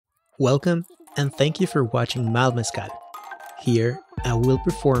Welcome and thank you for watching Mezcal. Here I will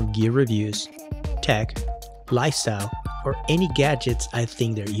perform gear reviews, tech, lifestyle, or any gadgets I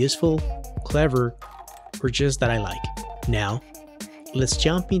think they're useful, clever, or just that I like. Now, let's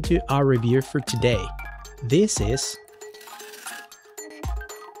jump into our review for today. Today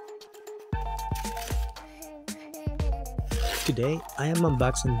I am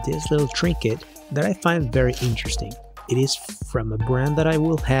unboxing this little trinket that I find very interesting. It is from a brand that I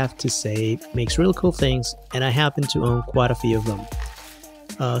will have to say makes really cool things, and I happen to own quite a few of them.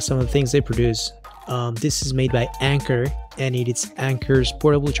 Some of the things they produce. This is made by Anker, and it is Anker's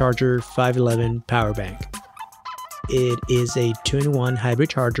Portable Charger 511 power bank. It is a 2-in-1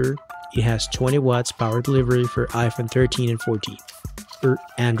 hybrid charger. It has 20 watts power delivery for iPhone 13 and 14, or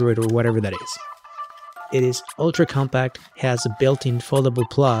Android or whatever that is. It is ultra compact, has a built-in foldable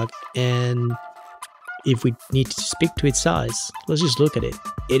plug, and if we need to speak to its size, let's just look at it.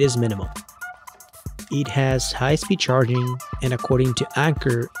 It is minimal. It has high-speed charging, and according to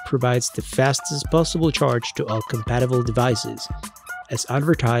Anker, provides the fastest possible charge to all compatible devices. As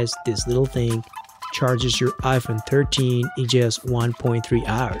advertised, this little thing charges your iPhone 13 in just 1.3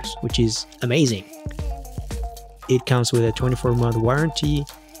 hours, which is amazing. It comes with a 24-month warranty.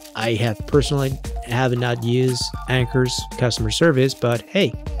 I have personally not used Anker's customer service, but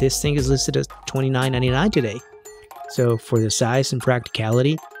hey, this thing is listed as $29.99 today. So for the size and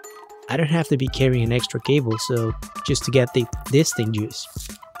practicality, I don't have to be carrying an extra cable, so just to get this thing juice.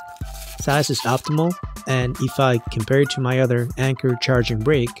 Size is optimal, and if I compare it to my other Anker charging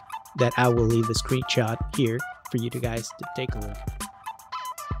brick, that I will leave a screenshot here for you guys to take a look.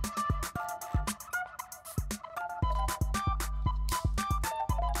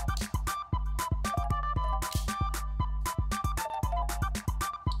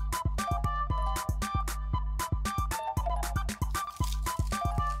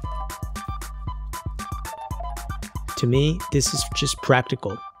 To me, this is just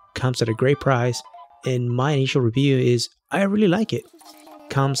practical, comes at a great price, and my initial review is I really like it.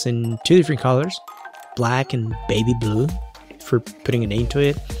 Comes in two different colors, black and baby blue, for putting a name to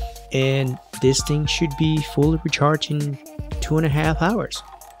it, and this thing should be fully recharged in 2.5 hours.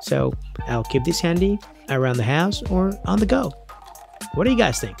 So I'll keep this handy around the house or on the go. What do you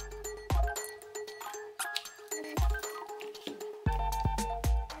guys think?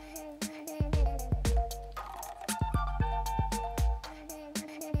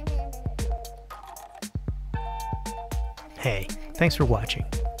 Hey, thanks for watching.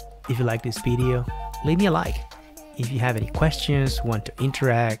 If you like this video, leave me a like. If you have any questions, want to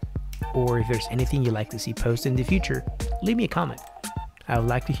interact, or if there's anything you'd like to see posted in the future, leave me a comment. I would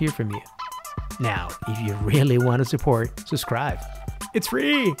like to hear from you. Now, if you really want to support, subscribe. It's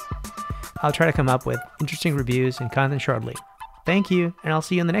free! I'll try to come up with interesting reviews and content shortly. Thank you, and I'll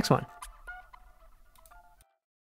see you in the next one.